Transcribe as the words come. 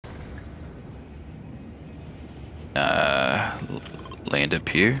uh, land up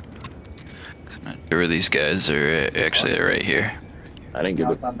here. I'm not sure where these guys are actually right here. I didn't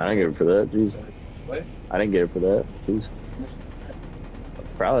get it. I didn't get it for that. Jeez. I didn't get it for that. Jeez.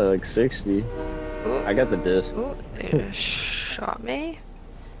 Probably like 60. Ooh, I got the disc. ooh, they shot me.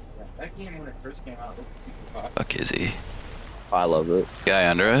 That game when it first came out looked super popular. Fuck is he? I love it. Guy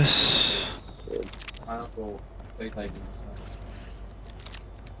under us. My uncle plays like games.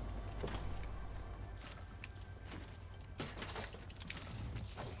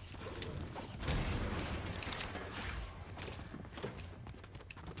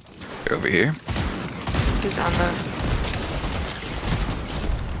 They're over here. He's on the.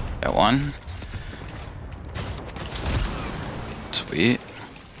 Got one. Sweet.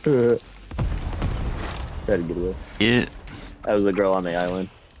 Tried to get away. Yeah. That was the girl on the island.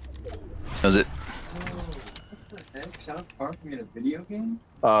 Was it? What the heck? South Park made a video game?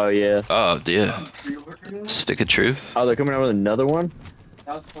 Oh yeah. Oh, yeah. Pre-ordered it? Stick of truth. Oh, they're coming out with another one.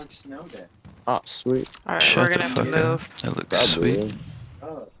 South Park Snow Day. Oh, sweet. Alright, Shut we're the gonna have to fuck up. move. That looks Probably. sweet.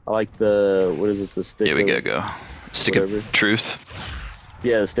 Oh, I like the what is it? The stick. Yeah, we of, gotta go. Stick Whatever. of truth.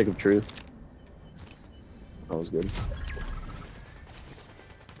 Yeah, the stick of truth. That was good.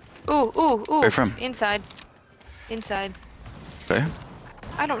 Ooh, ooh, ooh. Where from? Inside. Inside. Okay.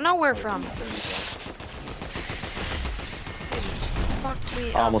 I don't know where from. They just fucked me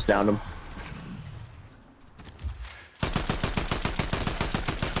I up. almost downed him.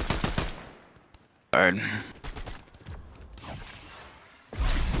 Hard.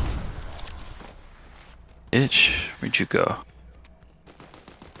 Itch, where'd you go?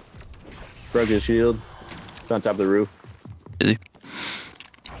 Broke his shield. It's on top of the roof. Is he?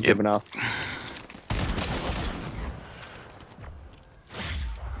 Yep. Jumping off.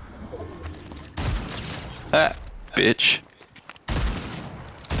 Ah, bitch.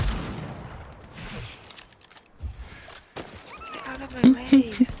 Get out of my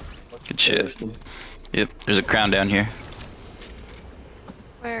way. Good shit. Yep, there's a crown down here.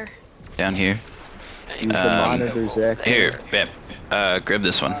 Where? Down here. Use the monitor, Zach. Here, Bep. Grab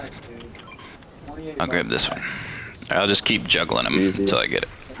this one. alright, dude. 28 I'll grab this one. I'll just keep juggling them Easy. until I get it.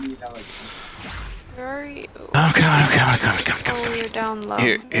 $78. Where are you? Oh, come on, come on, come on, come on, come Oh, on. you're down low.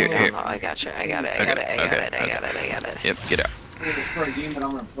 Here, You're here, down here. low. I got you. I got it. I Okay, got it. I got okay, it. I got it. I got it. Yep, get out. It's for a game that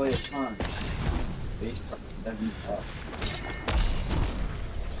I'm gonna play a ton. Base price is $70.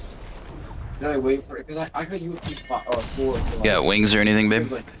 Did I wait for it? Because I got you a spot or 4 for like, Got wings or anything,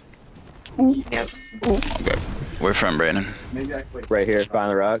 babe? like, Yep. Okay. Where from, Brandon? maybe I quit. Right here,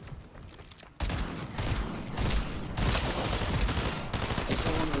 behind the rock. I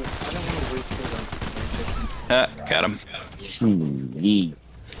don't wanna wait for like Ah, got him. Yeet.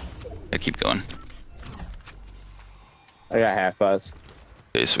 I keep going. I got half us.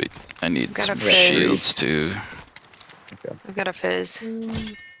 Okay, sweet. I need Got a some fizz. shields too. I've got a fizz.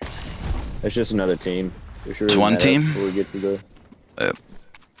 It's just another team. We should It's really one net up team? before we get to the Yep.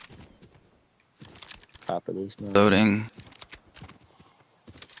 top of this man. Loading.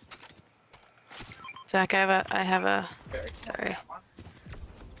 Zach, I have a. Sorry.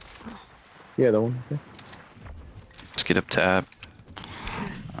 Yeah, the one. Okay. Let's get up tab.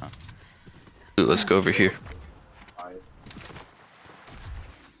 Ooh, let's go over here.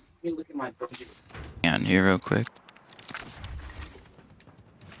 Hey, look at my budget. Down here real quick.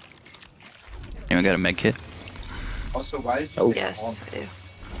 Anyone got a med kit? Also, why did you Oh. pick Yes, all- I do.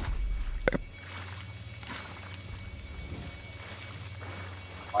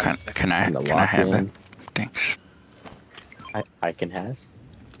 Can I And the can I have lock it? in. Thanks. I can has.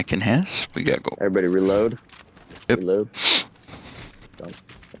 I can has. We gotta go. Everybody reload. Yep. Reload. Don't.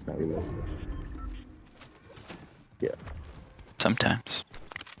 That's not reload. Yeah. Sometimes.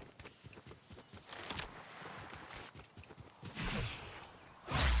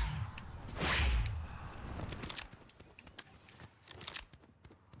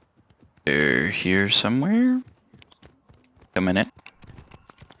 They're here somewhere. Coming in.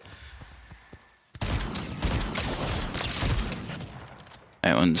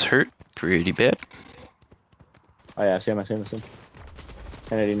 That one's hurt pretty bad. Oh yeah, I see him, I see him, I see him.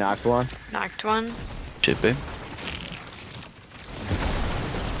 Kennedy knocked one. Knocked one. Shit, babe.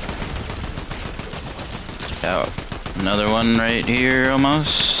 Out. Another one right here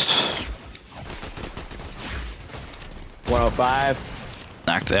almost. 105.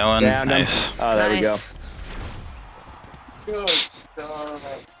 Knocked that one. Down him. Nice. Oh, there we go. Nice. Go, it's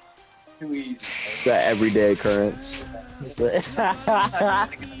just, too easy. It's that everyday occurrence. It's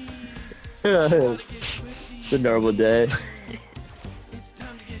a normal day.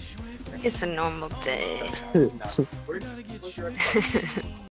 It's a normal day. Where'd you